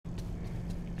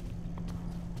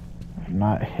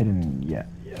not hidden yet.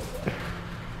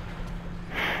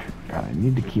 God, I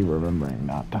need to keep remembering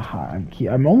not to hide.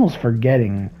 I'm almost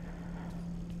forgetting.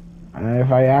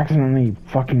 If I accidentally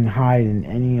fucking hide in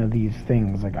any of these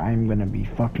things, like, I'm gonna be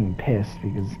fucking pissed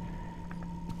because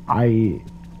I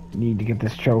need to get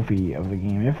this trophy of the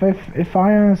game. If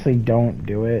I honestly don't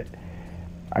do it,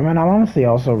 I mean, I'm honestly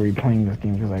also replaying this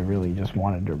game because I really just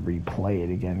wanted to replay it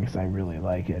again because I really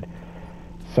like it.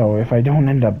 So if I don't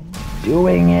end up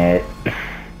doing it...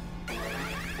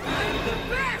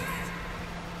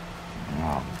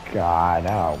 Oh God,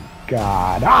 oh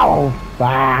God, oh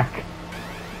fuck!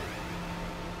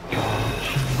 Oh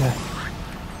Jesus.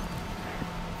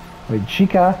 Wait,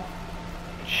 Chica?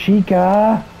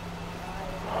 Chica?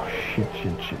 Oh shit.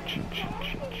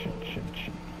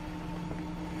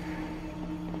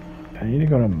 I need to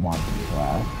go to Monty's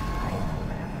class.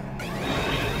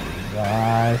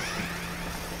 Jesus.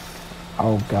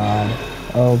 Oh God.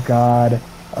 Oh God.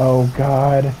 Oh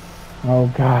God. Oh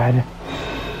God.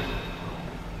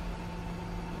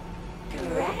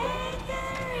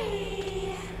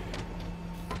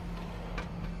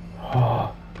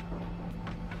 Oh.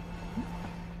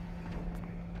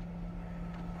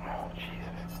 Oh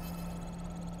Jesus.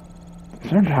 That's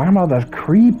what I'm talking about. That's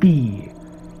creepy.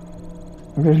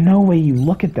 There's no way you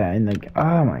look at that and like,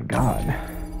 oh my God.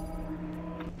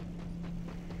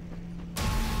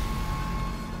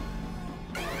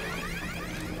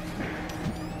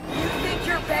 You think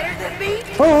you're better than me?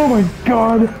 Oh my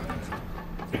God.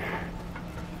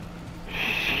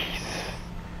 Jeez.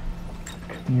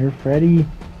 Come here, Freddy.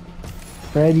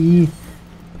 Freddy.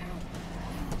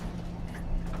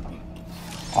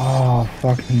 Oh,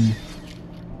 fucking.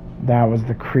 That was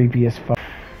the creepiest fuck.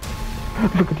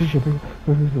 Look at this shit.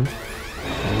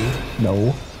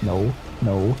 No.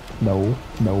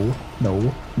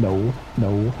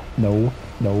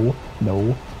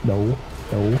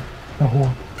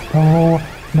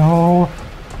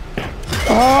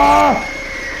 Ah!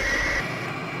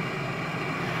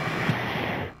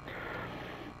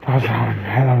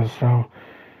 That was so.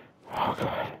 Oh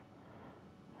God.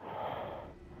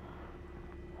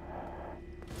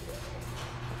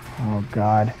 Oh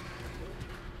God.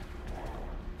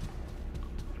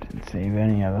 Didn't save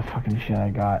any of the fucking shit I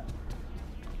got.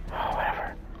 Oh,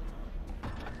 whatever.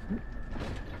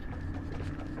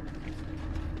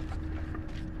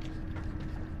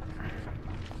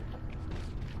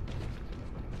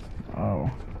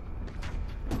 Oh.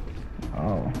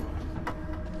 Oh.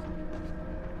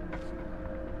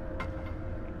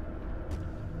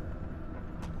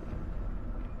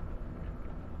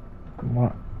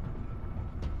 What?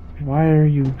 Why are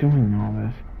you doing all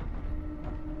this?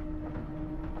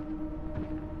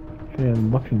 They're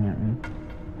looking at me.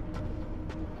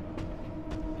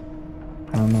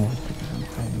 I don't know what's because I'm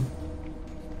fighting.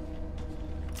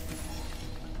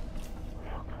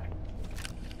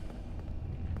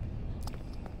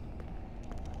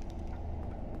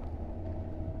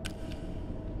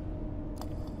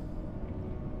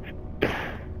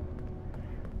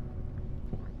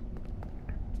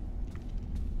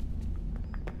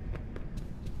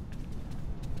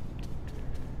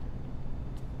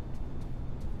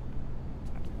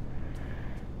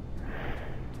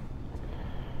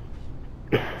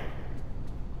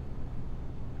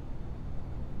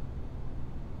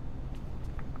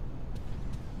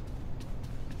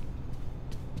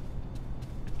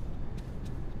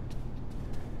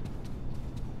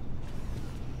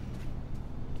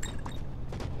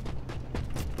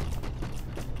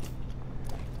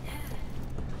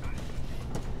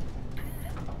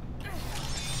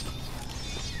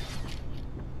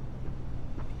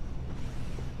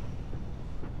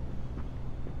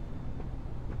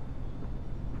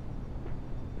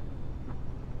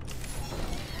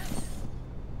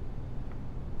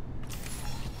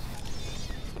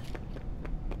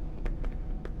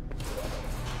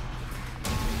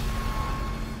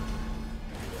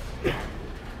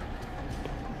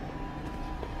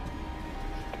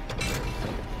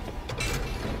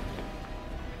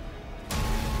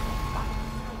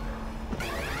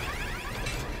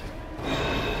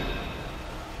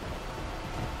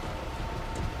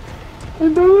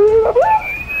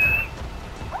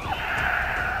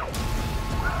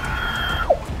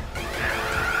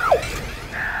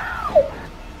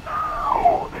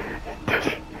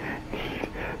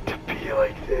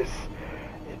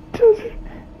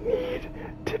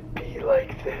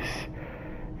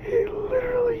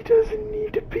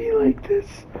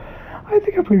 I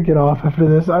think I'm gonna get off after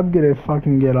this. I'm gonna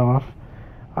fucking get off.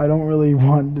 I don't really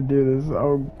want to do this.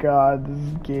 Oh God, this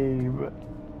game.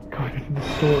 Going into the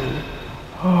story.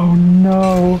 Oh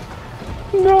no.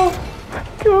 No.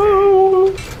 Go.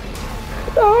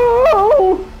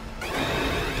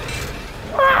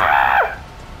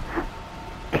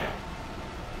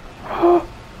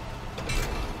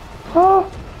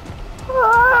 Oh!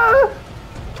 Ah!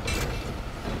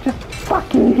 Just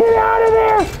fucking get out of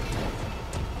there!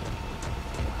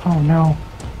 Oh no.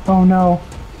 Oh no.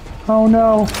 Oh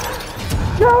no.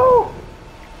 No!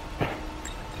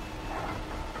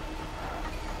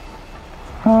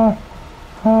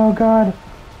 Oh god.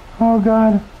 Oh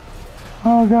god.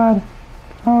 Oh god.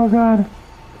 Oh god.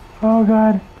 Oh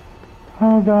god.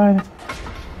 Oh god.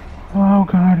 Oh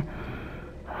god.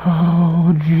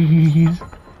 Oh jeez.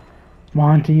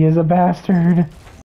 Monty is a bastard.